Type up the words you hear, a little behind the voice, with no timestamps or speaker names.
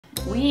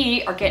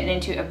We are getting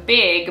into a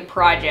big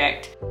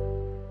project.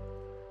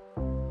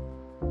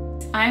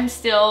 I'm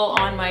still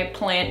on my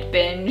plant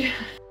binge.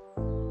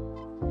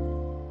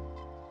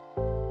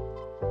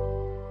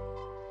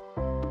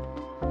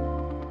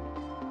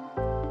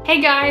 Hey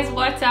guys,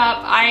 what's up?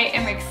 I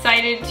am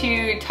excited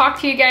to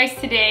talk to you guys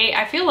today.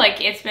 I feel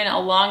like it's been a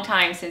long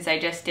time since I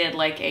just did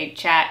like a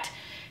chat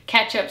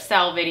catch-up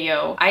style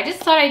video. I just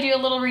thought I'd do a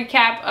little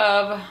recap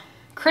of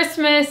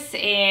Christmas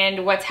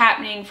and what's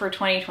happening for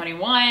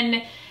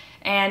 2021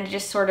 and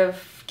just sort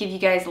of give you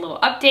guys a little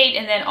update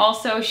and then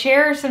also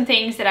share some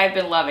things that I've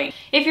been loving.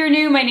 If you're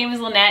new, my name is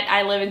Lynette.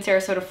 I live in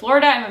Sarasota,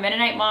 Florida. I'm a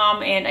Mennonite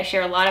mom and I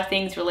share a lot of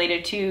things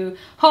related to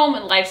home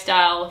and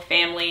lifestyle,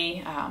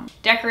 family,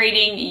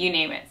 decorating, you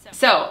name it.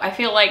 So I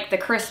feel like the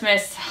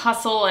Christmas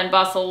hustle and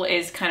bustle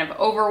is kind of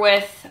over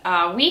with.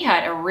 We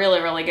had a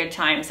really good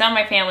time. Some of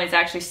my family is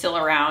actually still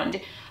around.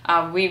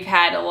 We've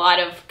had a lot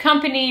of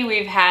company,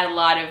 we've had a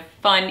lot of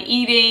fun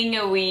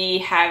eating, we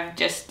have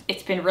just,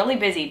 it's been really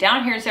busy.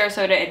 Down here in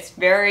Sarasota, it's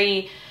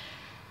very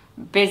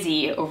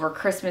busy over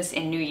Christmas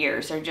and New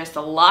Year's. There's just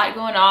a lot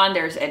going on.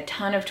 There's a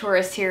ton of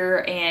tourists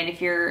here, and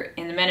if you're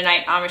in the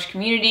Mennonite Amish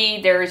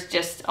community, there's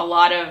just a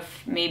lot of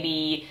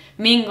maybe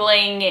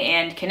mingling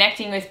and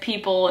connecting with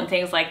people and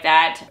things like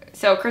that.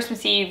 So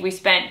Christmas Eve, we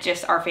spent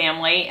just our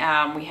family.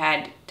 We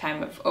had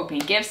time of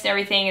opening gifts and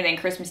everything, and then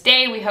Christmas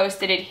Day we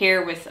hosted it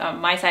here with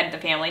my side of the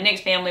family.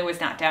 Nick's family was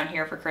not down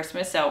here for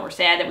Christmas, so we're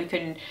sad that we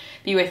couldn't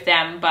be with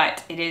them,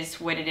 but it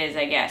is what it is,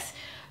 I guess.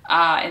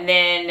 And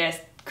then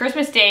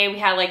Christmas Day we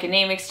had like a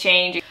name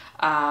exchange.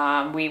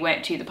 We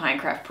went to the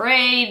Pinecraft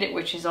Parade,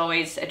 which is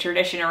always a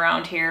tradition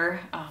around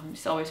here.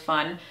 It's always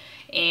fun,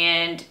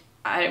 and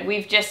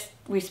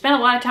we spent a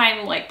lot of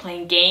time like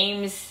playing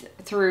games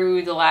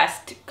through the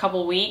last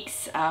couple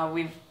weeks.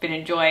 We've been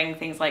enjoying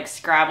things like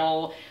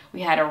Scrabble. We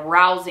had a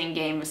rousing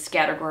game of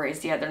categories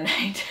the other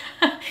night.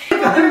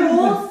 Got a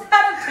whole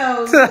set of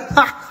toes.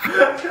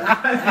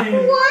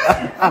 What?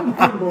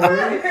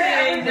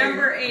 Okay,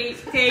 number 8,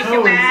 take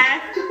a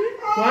bath.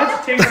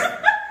 What?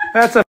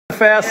 That's a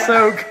fast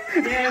soak.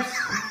 Yes.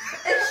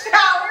 A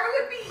shower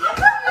would be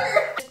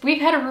easier.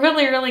 We've had a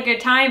really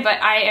good time,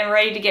 but I am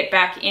ready to get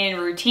back in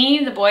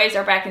routine. The boys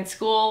are back in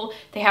school.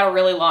 They had a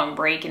really long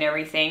break and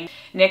everything.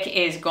 Nick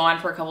is gone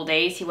for a couple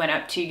days. He went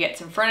up to get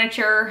some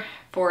furniture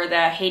for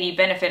the Haiti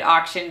benefit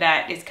auction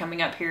that is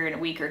coming up here in a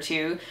week or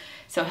two.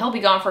 So he'll be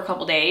gone for a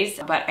couple days,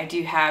 but I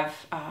do have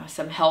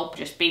some help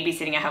just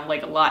babysitting. I have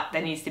like a lot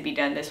that needs to be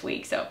done this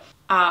week. So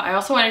I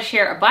also want to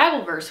share a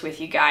Bible verse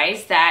with you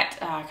guys that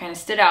kind of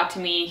stood out to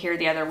me here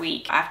the other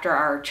week. After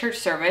our church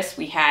service,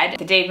 we had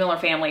the Dave Miller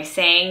family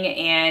sang,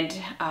 and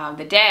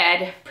the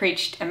dad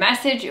preached a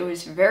message. It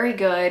was very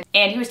good.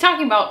 And he was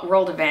talking about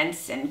world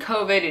events and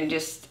COVID and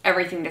just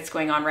everything that's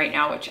going on right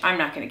now, which I'm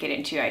not going to get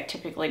into. I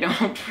typically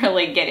don't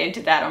really get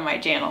into that on my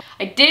channel.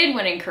 I did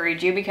want to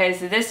encourage you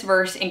because this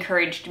verse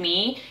encouraged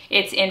me.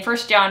 It's in 1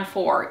 John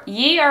 4.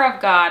 Ye are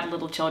of God,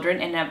 little children,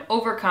 and have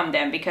overcome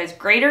them, because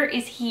greater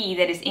is he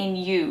that is in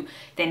you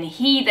than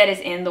he that is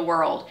in the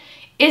world.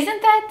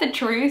 Isn't that the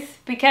truth?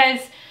 Because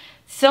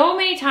so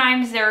many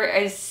times there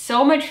is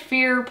so much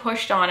fear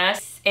pushed on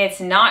us.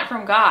 It's not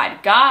from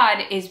God.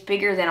 God is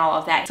bigger than all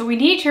of that. So we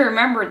need to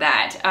remember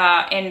that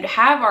and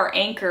have our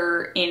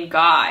anchor in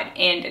God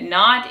and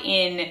not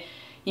in,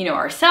 you know,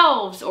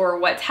 ourselves or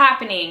what's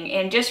happening,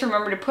 and just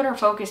remember to put our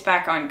focus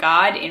back on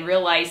God and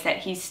realize that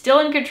he's still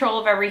in control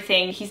of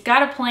everything. He's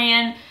got a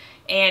plan.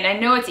 And I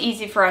know it's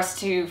easy for us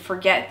to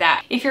forget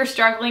that. If you're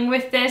struggling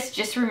with this,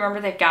 just remember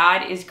that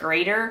God is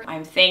greater.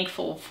 I'm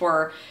thankful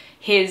for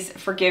his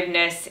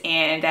forgiveness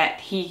and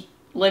that he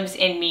lives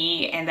in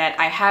me and that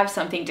I have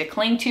something to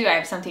cling to. I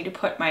have something to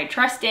put my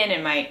trust in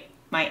and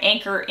my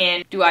anchor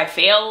in. Do I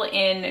fail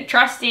in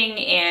trusting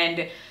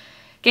and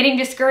getting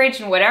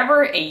discouraged and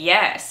whatever?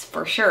 Yes,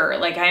 for sure.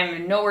 Like,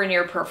 I'm nowhere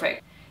near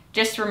perfect.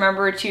 Just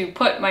remember to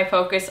put my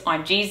focus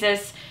on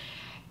Jesus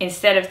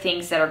instead of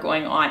things that are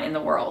going on in the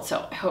world.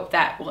 So I hope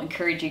that will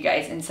encourage you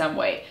guys in some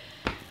way.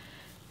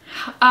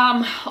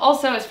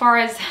 Also, as far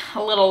as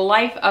a little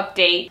life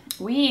update,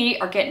 we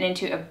are getting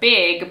into a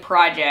big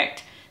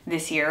project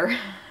this year,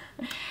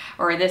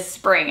 or this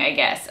spring, I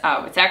guess.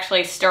 It's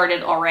actually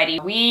started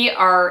already. We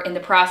are in the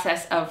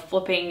process of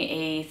flipping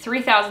a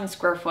 3,000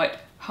 square foot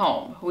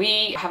home.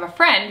 We have a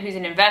friend who's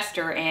an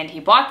investor, and he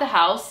bought the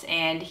house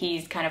and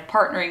he's kind of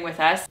partnering with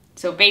us.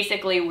 So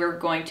basically we're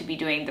going to be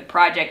doing the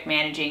project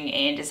managing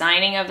and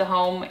designing of the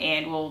home,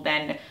 and we'll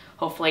then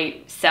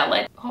hopefully sell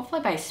it,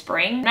 hopefully by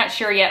spring. I'm not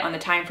sure yet on the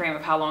time frame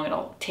of how long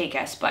it'll take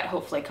us, but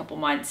hopefully a couple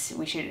months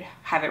we should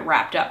have it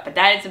wrapped up. But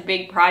that is a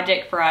big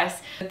project for us.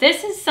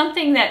 This is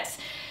something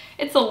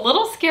it's a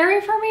little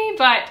scary for me,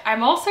 but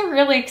I'm also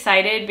really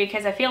excited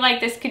because I feel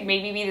like this could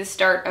maybe be the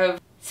start of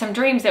some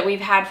dreams that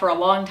we've had for a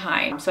long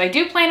time. So I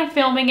do plan on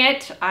filming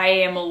it. I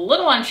am a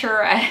little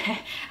unsure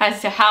as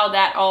to how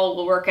that all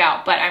will work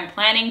out, but I'm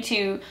planning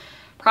to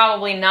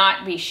probably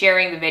not be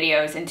sharing the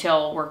videos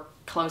until we're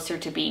closer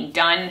to being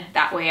done.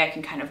 That way I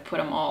can kind of put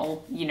them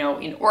all, you know,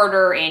 in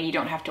order, and you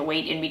don't have to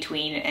wait in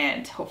between,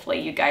 and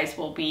hopefully you guys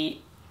will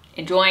be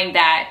enjoying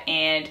that.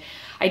 And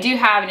I do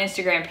have an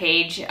Instagram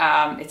page.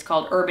 It's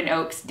called Urban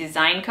Oaks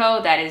Design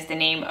Co. That is the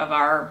name of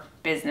our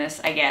business,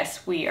 I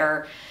guess. We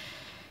are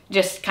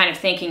just kind of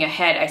thinking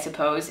ahead, I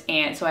suppose.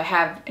 And so I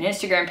have an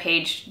Instagram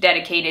page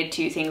dedicated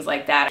to things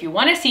like that. If you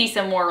want to see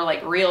some more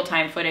like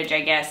real-time footage,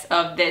 I guess,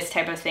 of this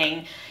type of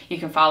thing, you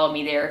can follow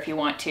me there if you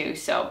want to.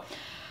 So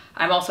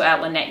I'm also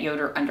at Lynette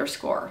Yoder _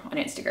 on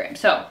Instagram.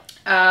 So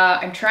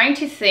I'm trying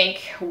to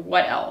think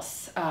what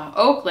else.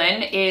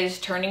 Oakland is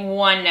turning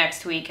 1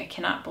 next week. I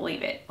cannot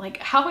believe it. Like,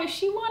 how is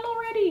she 1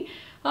 already?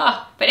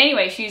 But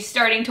anyway, she's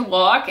starting to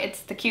walk.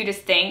 It's the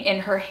cutest thing.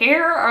 And her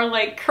hair are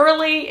like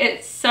curly.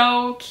 It's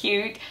so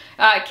cute.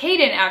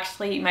 Caden,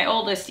 actually, my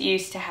oldest,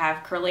 used to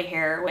have curly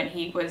hair when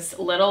he was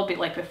little, but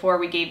like before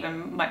we gave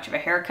him much of a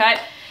haircut.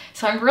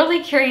 So I'm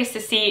really curious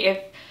to see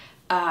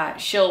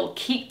if she'll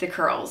keep the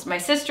curls. My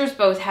sisters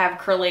both have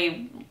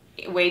curly,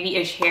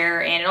 wavy-ish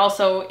hair, and it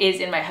also is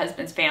in my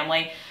husband's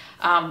family.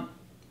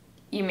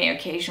 You may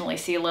occasionally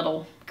see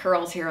little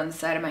curls here on the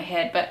side of my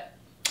head, but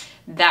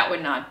that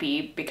would not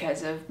be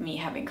because of me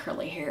having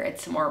curly hair.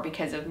 It's more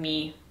because of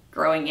me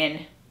growing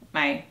in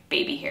my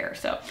baby hair.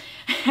 So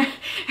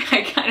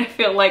I kind of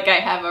feel like I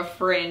have a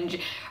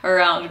fringe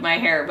around my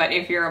hair, but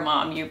if you're a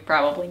mom, you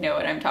probably know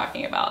what I'm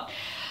talking about.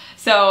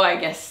 So I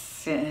guess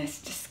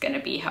it's just gonna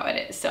be how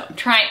it is. So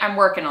I'm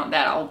working on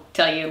that. I'll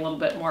tell you a little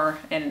bit more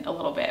in a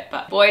little bit.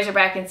 But boys are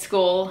back in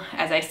school,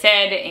 as I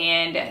said,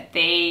 and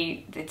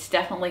it's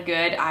definitely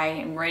good. I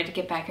am ready to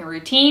get back in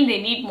routine.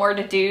 They need more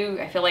to do.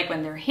 I feel like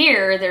when they're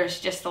here, there's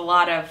just a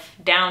lot of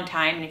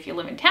downtime, and if you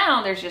live in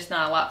town, there's just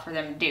not a lot for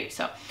them to do.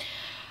 So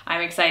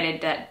I'm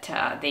excited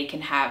that they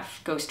can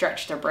go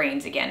stretch their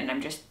brains again, and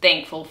I'm just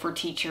thankful for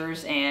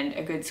teachers and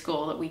a good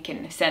school that we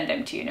can send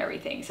them to and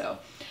everything. So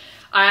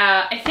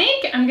I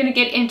think I'm gonna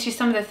get into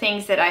some of the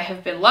things that I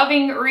have been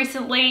loving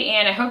recently,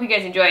 and I hope you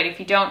guys enjoyed. If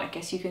you don't, I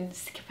guess you can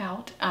skip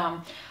out.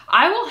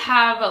 I will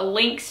have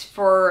links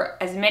for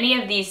as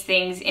many of these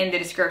things in the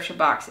description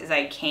box as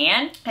I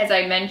can. As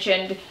I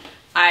mentioned,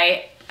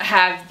 I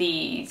have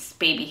these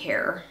baby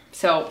hair,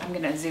 so I'm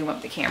gonna zoom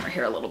up the camera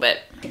here a little bit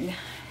and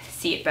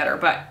see it better.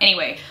 But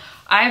anyway,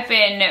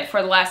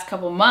 for the last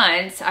couple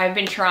months, I've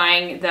been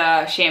trying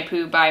the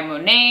shampoo by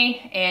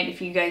Monet, and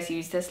if you guys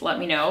use this, let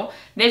me know.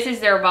 This is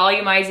their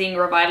Volumizing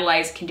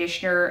Revitalized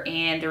Conditioner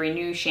and the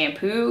Renew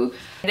Shampoo.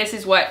 This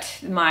is what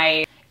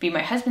my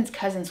husband's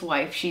cousin's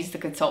wife, she's the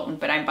consultant,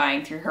 but I'm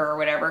buying through her or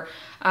whatever.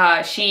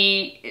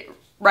 She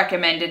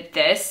recommended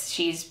this.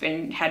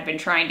 Had been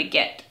trying to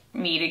get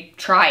me to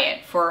try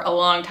it for a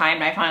long time,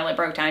 and I finally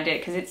broke down and did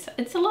it because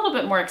it's a little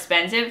bit more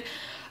expensive.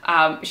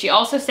 She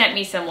also sent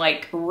me some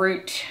like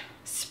root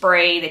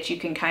spray that you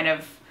can kind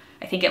of,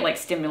 I think it like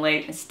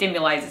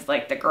stimulates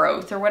like the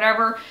growth or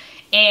whatever.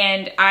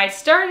 And I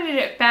started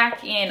it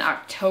back in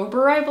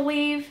October, I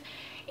believe.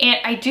 And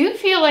I do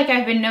feel like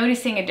I've been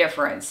noticing a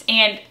difference.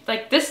 And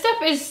like this stuff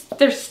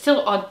there's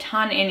still a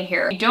ton in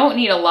here. You don't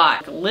need a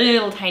lot, a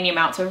little tiny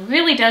amount. So it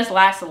really does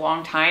last a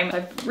long time.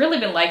 I've really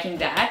been liking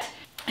that.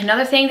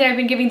 Another thing that I've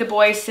been giving the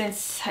boys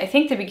since I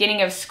think the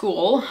beginning of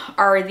school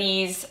are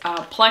these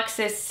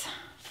Plexus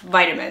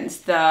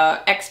vitamins,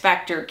 the X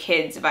Factor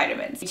Kids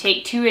vitamins. You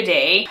take 2 a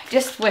day.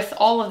 Just with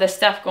all of the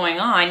stuff going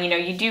on, you know,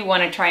 you do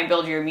want to try and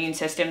build your immune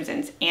systems,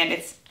 and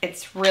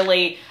it's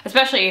really,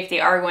 especially if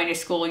they are going to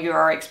school, you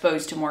are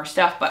exposed to more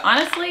stuff. But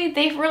honestly,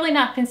 they've really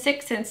not been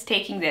sick since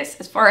taking this,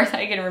 as far as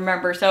I can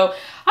remember. So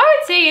I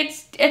would say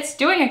it's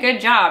doing a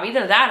good job.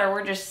 Either that or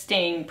we're just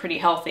staying pretty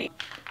healthy.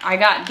 I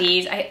got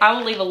these. I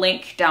will leave a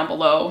link down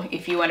below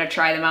if you want to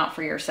try them out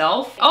for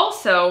yourself.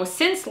 Also,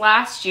 since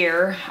last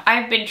year,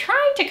 I've been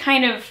trying to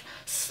kind of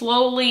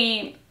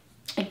slowly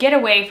get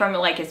away from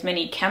like as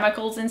many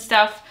chemicals and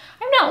stuff.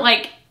 I'm not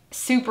like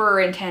super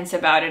intense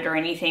about it or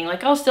anything.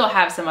 Like I'll still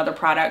have some other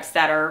products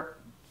that are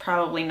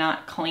probably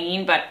not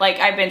clean, but like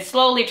I've been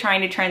slowly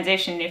trying to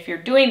transition. If you're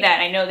doing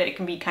that, I know that it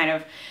can be kind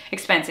of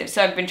expensive.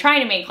 So I've been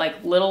trying to make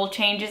like little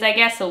changes, I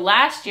guess. So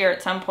last year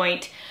at some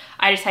point,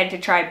 I decided to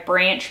try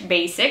Branch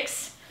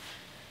Basics.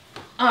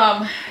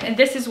 And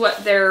this is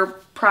what their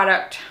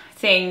product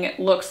thing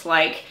looks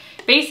like.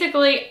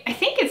 Basically, I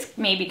think it's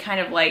maybe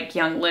kind of like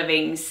Young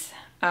Living's,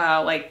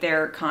 like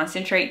their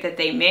concentrate that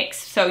they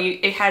mix. So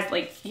you have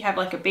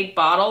like a big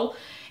bottle,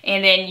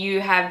 and then you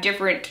have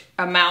different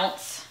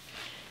amounts.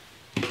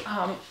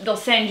 They'll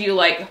send you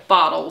like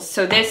bottles.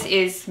 So this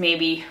is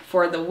maybe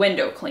for the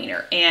window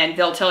cleaner, and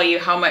they'll tell you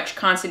how much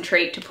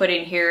concentrate to put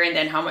in here and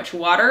then how much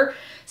water.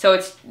 So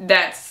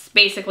that's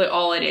basically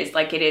all it is.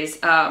 Like it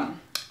is no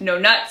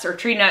nuts or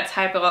tree nuts,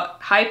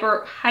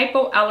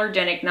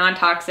 hypoallergenic,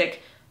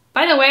 non-toxic.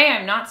 By the way,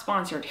 I'm not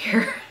sponsored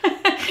here.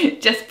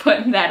 Just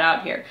putting that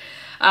out here.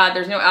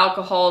 There's no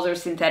alcohols or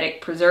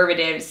synthetic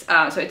preservatives.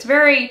 So it's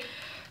very,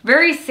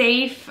 very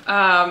safe.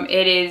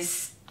 It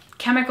is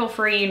chemical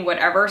free and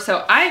whatever.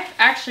 So I've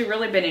actually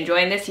really been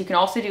enjoying this. You can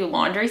also do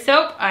laundry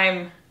soap.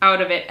 I'm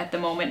out of it at the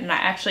moment, and I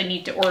actually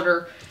need to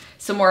order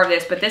some more of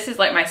this, but this is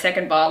like my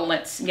second bottle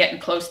and it's getting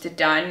close to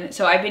done.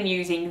 So I've been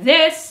using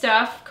this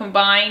stuff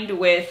combined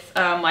with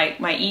like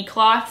my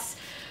e-cloths.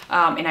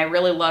 And I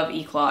really love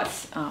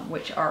e-cloths,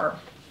 which are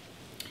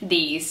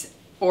these,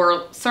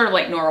 or sort of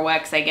like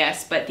Norwex, I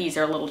guess, but these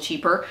are a little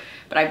cheaper.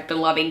 But I've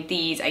been loving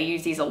these. I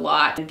use these a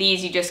lot.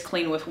 These you just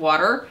clean with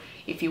water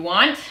if you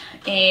want,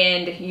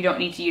 and you don't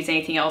need to use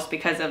anything else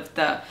because of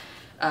the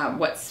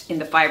what's in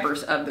the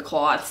fibers of the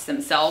cloths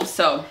themselves.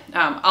 So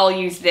I'll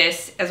use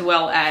this as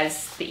well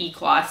as the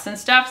e-cloths and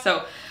stuff.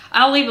 So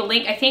I'll leave a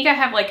link. I think I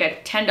have like a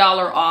 $10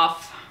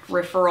 off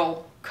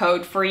referral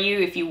code for you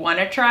if you want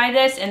to try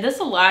this, and this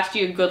will last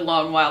you a good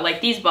long while.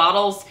 Like these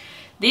bottles,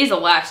 these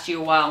will last you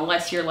a while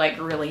unless you're like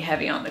really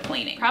heavy on the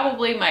cleaning.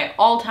 Probably my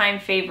all-time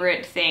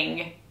favorite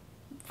thing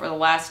for the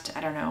last,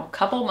 I don't know,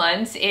 couple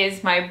months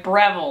is my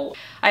Breville.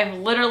 I've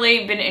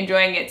literally been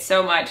enjoying it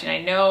so much, and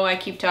I know I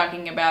keep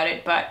talking about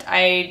it, but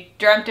I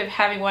dreamt of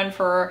having one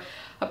for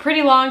a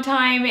pretty long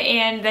time,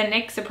 and then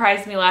Nick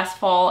surprised me last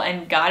fall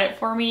and got it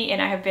for me,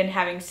 and I have been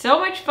having so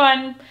much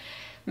fun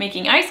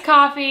making iced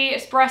coffee,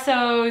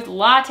 espressos,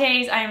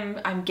 lattes.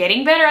 I'm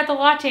getting better at the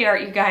latte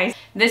art, you guys.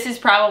 This is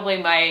probably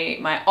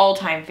my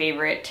all-time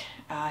favorite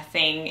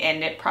thing,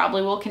 and it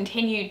probably will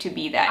continue to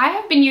be that. I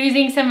have been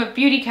using some of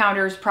Beauty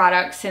Counter's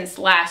products since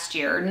last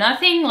year.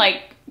 Nothing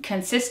like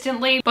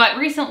consistently, but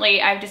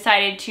recently I've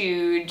decided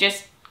to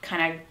just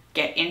kind of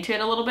get into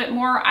it a little bit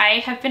more. I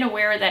have been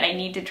aware that I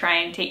need to try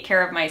and take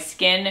care of my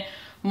skin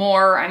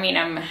more. I mean,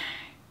 I'm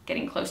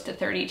getting close to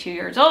 32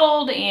 years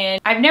old, and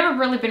I've never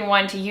really been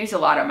one to use a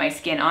lot on my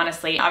skin,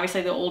 honestly.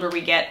 Obviously, the older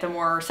we get, the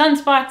more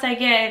sunspots I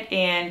get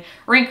and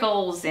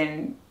wrinkles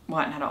and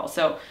whatnot all.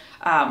 So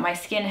my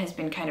skin has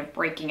been kind of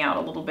breaking out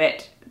a little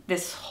bit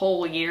this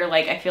whole year.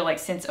 Like, I feel like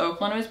since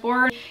Oakland was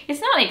born,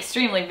 it's not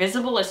extremely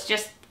visible. It's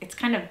just, it's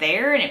kind of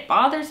there, and it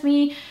bothers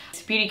me.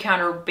 Beauty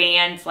Counter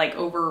bans like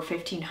over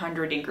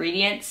 1,500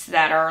 ingredients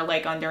that are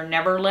like on their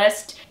never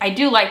list. I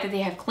do like that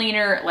they have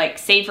cleaner, like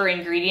safer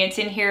ingredients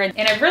in here,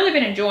 and I've really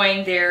been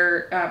enjoying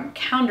their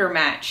counter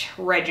match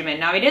regimen.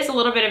 Now it is a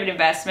little bit of an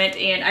investment,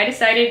 and I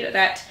decided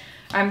that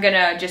I'm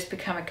gonna just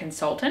become a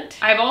consultant.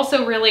 I've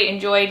also really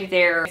enjoyed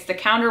it's the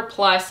Counter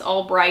Plus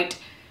All Bright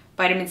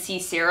Vitamin C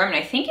Serum, and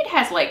I think it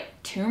has like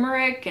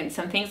turmeric and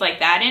some things like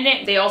that in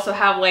it. They also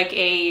have like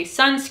a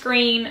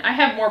sunscreen. I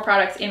have more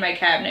products in my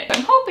cabinet.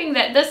 I'm hoping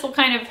that this will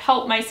kind of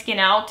help my skin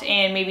out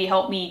and maybe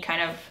help me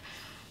kind of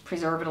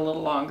preserve it a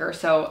little longer.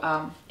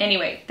 So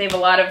anyway, they have a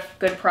lot of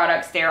good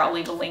products there. I'll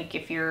leave a link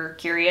if you're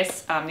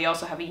curious. They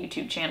also have a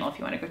YouTube channel if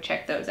you want to go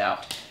check those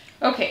out.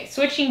 Okay,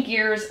 switching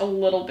gears a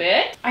little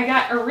bit. I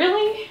got a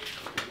really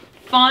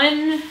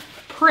fun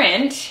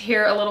print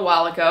here a little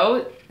while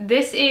ago.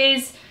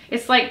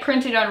 It's like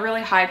printed on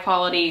really high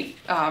quality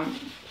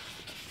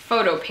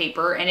photo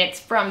paper, and it's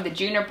from the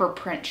Juniper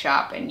Print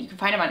Shop, and you can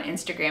find them on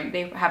Instagram.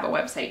 They have a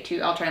website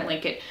too. I'll try and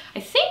link it. I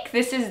think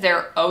this is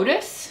their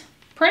Otis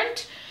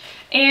print,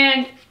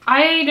 and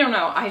I don't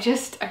know, I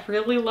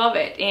really love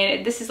it.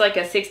 And this is like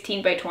a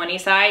 16 by 20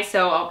 size,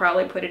 so I'll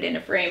probably put it in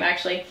a frame. I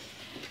actually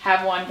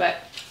have one, but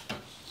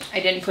I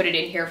didn't put it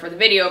in here for the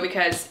video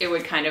because it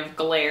would kind of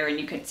glare and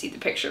you couldn't see the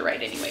picture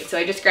right anyway. So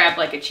I just grabbed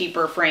like a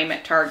cheaper frame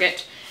at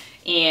Target,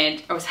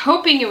 and I was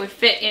hoping it would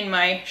fit in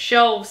my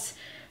shelves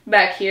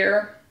back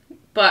here,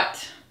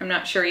 but I'm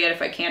not sure yet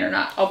if I can or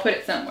not. I'll put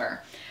it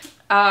somewhere.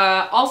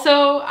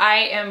 Also,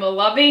 I am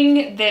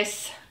loving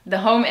the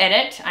Home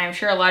Edit. I'm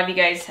sure a lot of you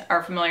guys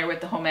are familiar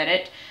with the Home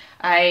Edit.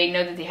 I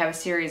know that they have a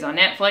series on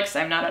Netflix.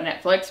 I'm not on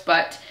Netflix,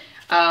 but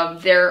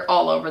they're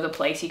all over the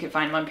place. You can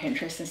find them on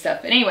Pinterest and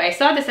stuff. But anyway, I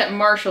saw this at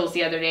Marshall's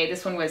the other day.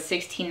 This one was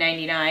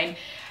 $16.99,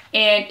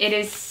 and it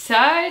is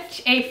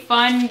such a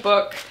fun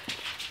book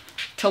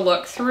to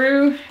look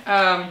through.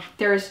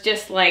 There's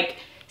just like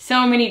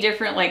so many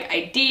different like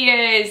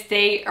ideas.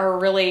 They are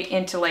really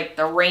into like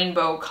the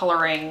rainbow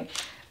coloring,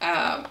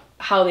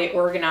 how they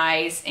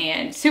organize,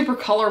 and super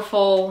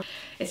colorful.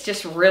 It's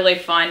just really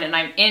fun, and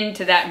I'm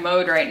into that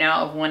mode right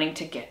now of wanting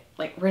to get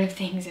like rid of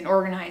things and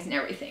organize and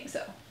everything.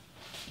 So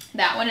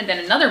that one. And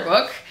then another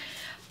book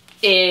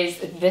is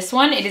this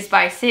one. It is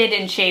by Sid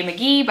and Shay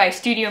McGee by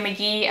Studio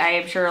McGee. I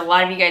am sure a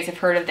lot of you guys have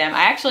heard of them.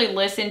 I actually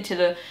listened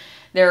to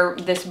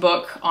this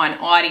book on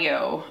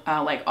audio,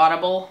 like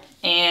Audible,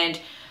 and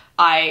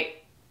I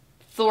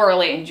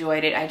thoroughly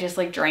enjoyed it. I just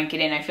like drank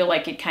it in. I feel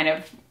like it kind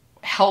of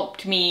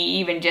helped me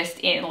even just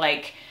in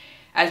like,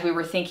 as we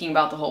were thinking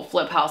about the whole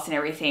flip house and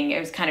everything. It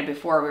was kind of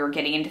before we were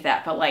getting into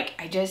that, but like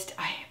I just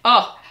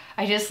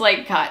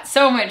like got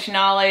so much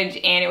knowledge,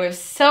 and it was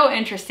so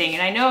interesting.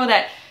 And I know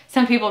that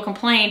some people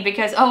complained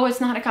because, oh, it's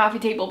not a coffee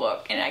table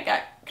book, and I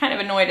got kind of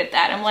annoyed at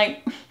that. I'm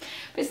like,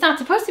 it's not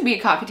supposed to be a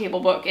coffee table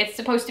book. It's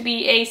supposed to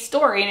be a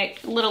story, and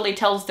it literally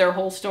tells their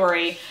whole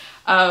story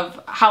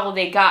of how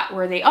they got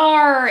where they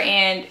are,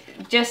 and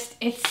just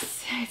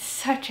it's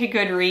such a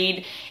good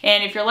read.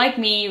 And if you're like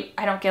me,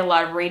 I don't get a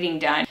lot of reading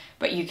done,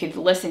 but you could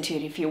listen to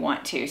it if you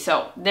want to.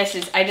 So this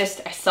is, I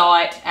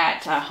saw it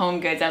at Home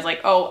Goods. I was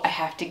like, oh, I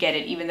have to get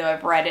it, even though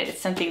I've read it.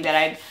 It's something that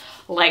I'd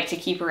like to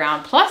keep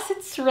around. Plus,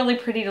 it's really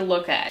pretty to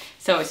look at.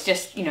 So it's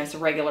just, you know, it's a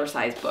regular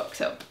size book.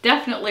 So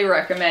definitely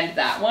recommend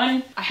that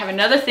one. I have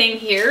another thing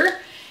here.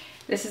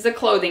 This is a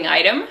clothing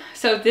item.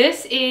 So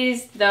this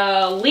is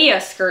the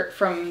Leah skirt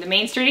from the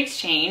Main Street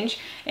Exchange.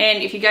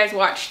 And if you guys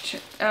watched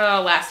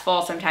last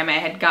fall sometime, I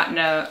had gotten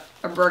a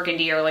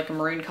burgundy or like a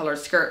maroon colored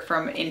skirt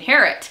from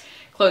Inherit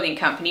clothing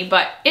company.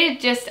 But it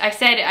just, I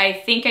said I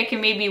think I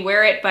can maybe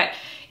wear it, but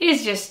it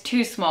is just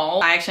too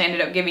small. I actually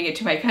ended up giving it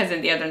to my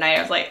cousin the other night.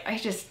 I was like, I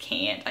just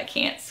can't. I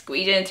can't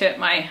squeeze into it.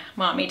 My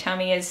mommy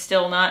tummy is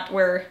still not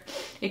where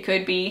it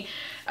could be.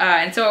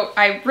 And so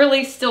I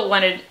really still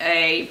wanted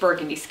a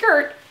burgundy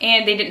skirt,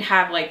 and they didn't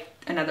have like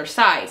another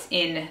size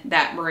in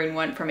that maroon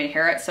one from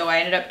Inherit. So I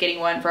ended up getting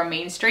one from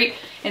Main Street,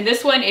 and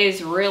this one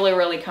is really,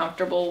 really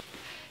comfortable.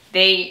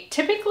 They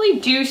typically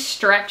do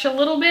stretch a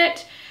little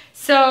bit.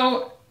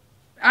 So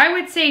I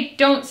would say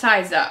don't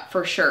size up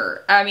for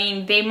sure. I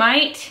mean, they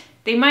might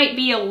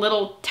be a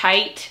little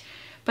tight,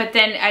 but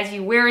then as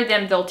you wear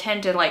them, they'll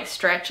tend to like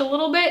stretch a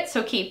little bit.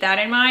 So keep that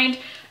in mind.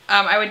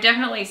 I would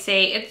definitely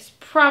say it's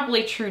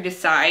probably true to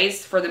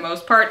size for the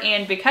most part.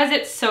 And because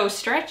it's so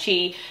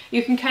stretchy,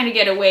 you can kind of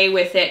get away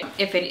with it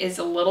if it is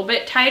a little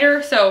bit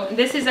tighter. So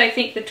this is, I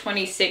think, the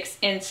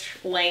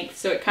 26-inch length.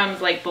 So it comes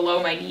like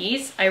below my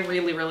knees. I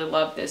really, really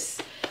love this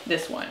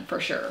one for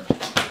sure.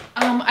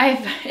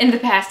 In the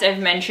past, I've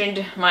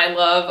mentioned my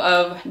love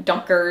of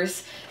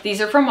Dunkers.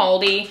 These are from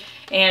Aldi,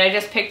 and I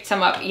just picked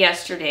some up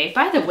yesterday.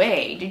 By the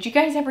way, did you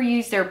guys ever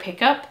use their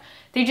pickup?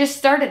 They just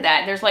started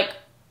that. There's like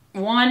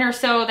one or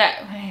so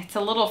that it's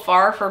a little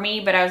far for me,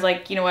 but I was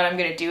like, you know what, I'm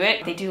gonna do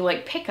it. They do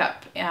like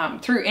pickup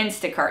through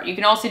Instacart. You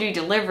can also do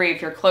delivery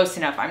if you're close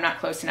enough. I'm not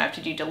close enough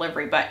to do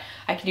delivery, but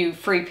I can do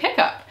free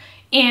pickup.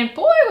 And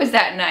boy, was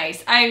that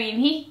nice. I mean,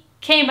 he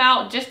came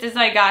out just as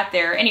I got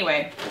there.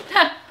 Anyway,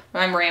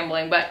 I'm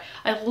rambling, but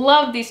I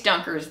love these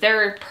Dunkers.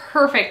 They're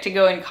perfect to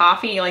go in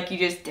coffee. Like you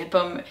just dip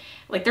them.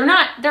 Like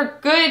they're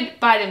good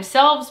by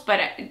themselves, but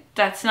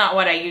that's not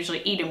what I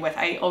usually eat them with.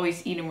 I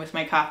always eat them with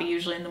my coffee,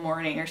 usually in the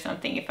morning or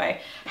something. If I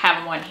have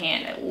them on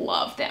hand, I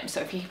love them.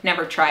 So if you've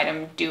never tried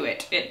them, do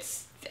it.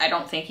 I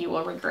don't think you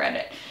will regret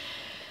it.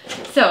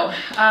 So,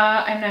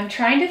 and I'm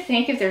trying to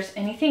think if there's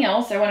anything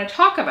else I want to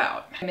talk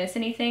about. Did I miss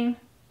anything?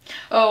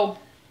 Oh,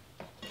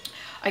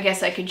 I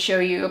guess I could show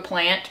you a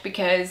plant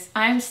because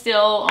I'm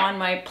still on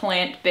my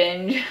plant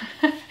binge.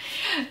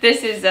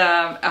 This is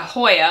a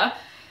Hoya.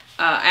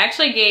 I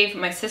actually gave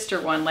my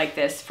sister one like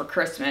this for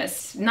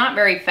Christmas. Not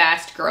very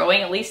fast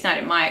growing, at least not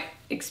in my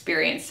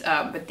experience.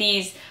 But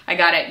these I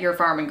got at Your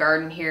Farm and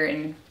Garden here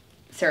in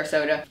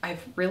Sarasota.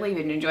 I've really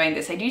been enjoying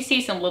this. I do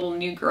see some little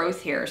new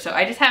growth here. So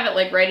I just have it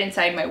like right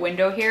inside my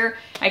window here.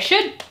 I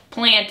should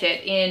plant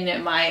it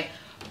in my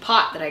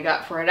pot that I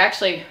got for it. I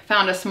actually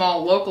found a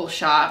small local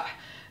shop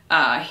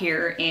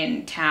here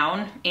in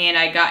town, and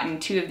I gotten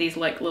 2 of these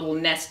like little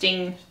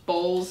nesting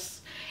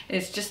bowls.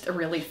 It's just a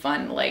really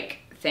fun like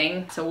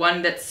thing. So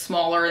one that's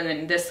smaller, and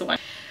then this one.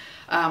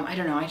 I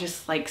don't know, I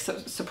just like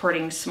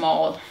supporting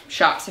small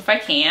shops if I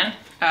can.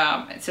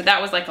 So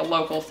that was like a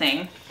local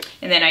thing.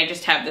 And then I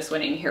just have this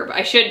one in here, but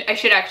I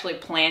should actually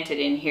plant it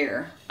in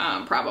here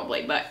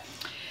probably. But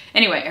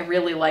anyway, I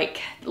really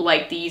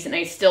like these, and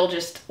I still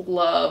just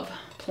love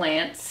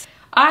plants.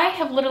 I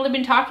have literally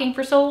been talking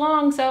for so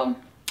long, so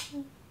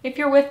if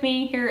you're with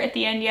me here at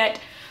the end yet,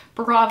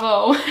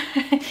 bravo.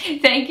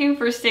 Thank you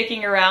for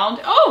sticking around.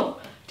 Oh,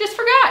 just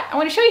forgot. I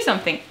want to show you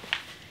something.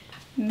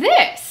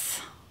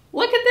 This.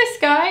 Look at this,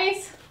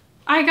 guys.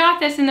 I got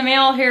this in the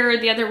mail here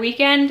the other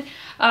weekend.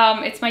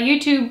 It's my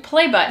YouTube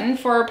play button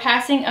for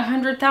passing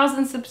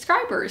 100,000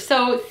 subscribers.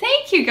 So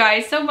thank you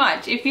guys so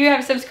much. If you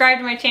have subscribed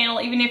to my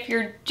channel, even if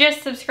you're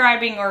just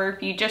subscribing, or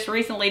if you just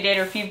recently did,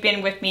 or if you've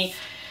been with me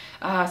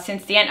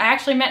since the end. I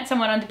actually met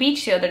someone on the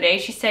beach the other day.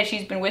 She said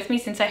she's been with me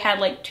since I had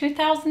like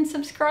 2,000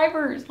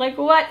 subscribers. Like,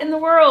 what in the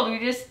world? You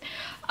just,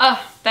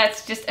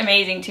 that's just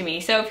amazing to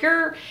me. So if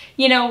you're,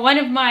 you know, one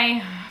of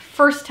my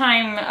first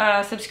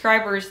time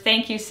subscribers,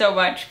 thank you so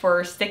much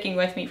for sticking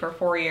with me for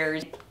 4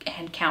 years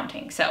and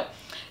counting. So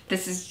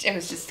it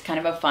was just kind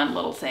of a fun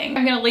little thing.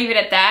 I'm gonna leave it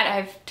at that.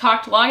 I've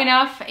talked long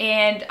enough,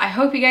 and I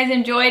hope you guys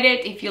enjoyed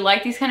it. If you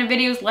like these kind of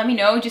videos, let me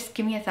know. Just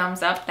give me a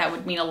thumbs up. That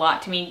would mean a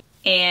lot to me.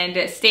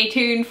 And stay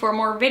tuned for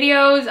more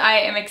videos.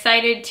 I am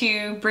excited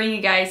to bring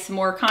you guys some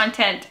more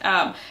content,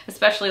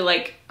 especially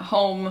like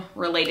home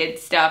related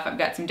stuff. I've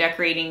got some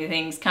decorating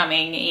things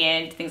coming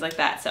and things like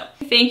that. So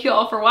thank you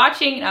all for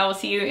watching, and I will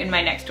see you in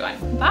my next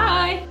one.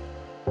 Bye.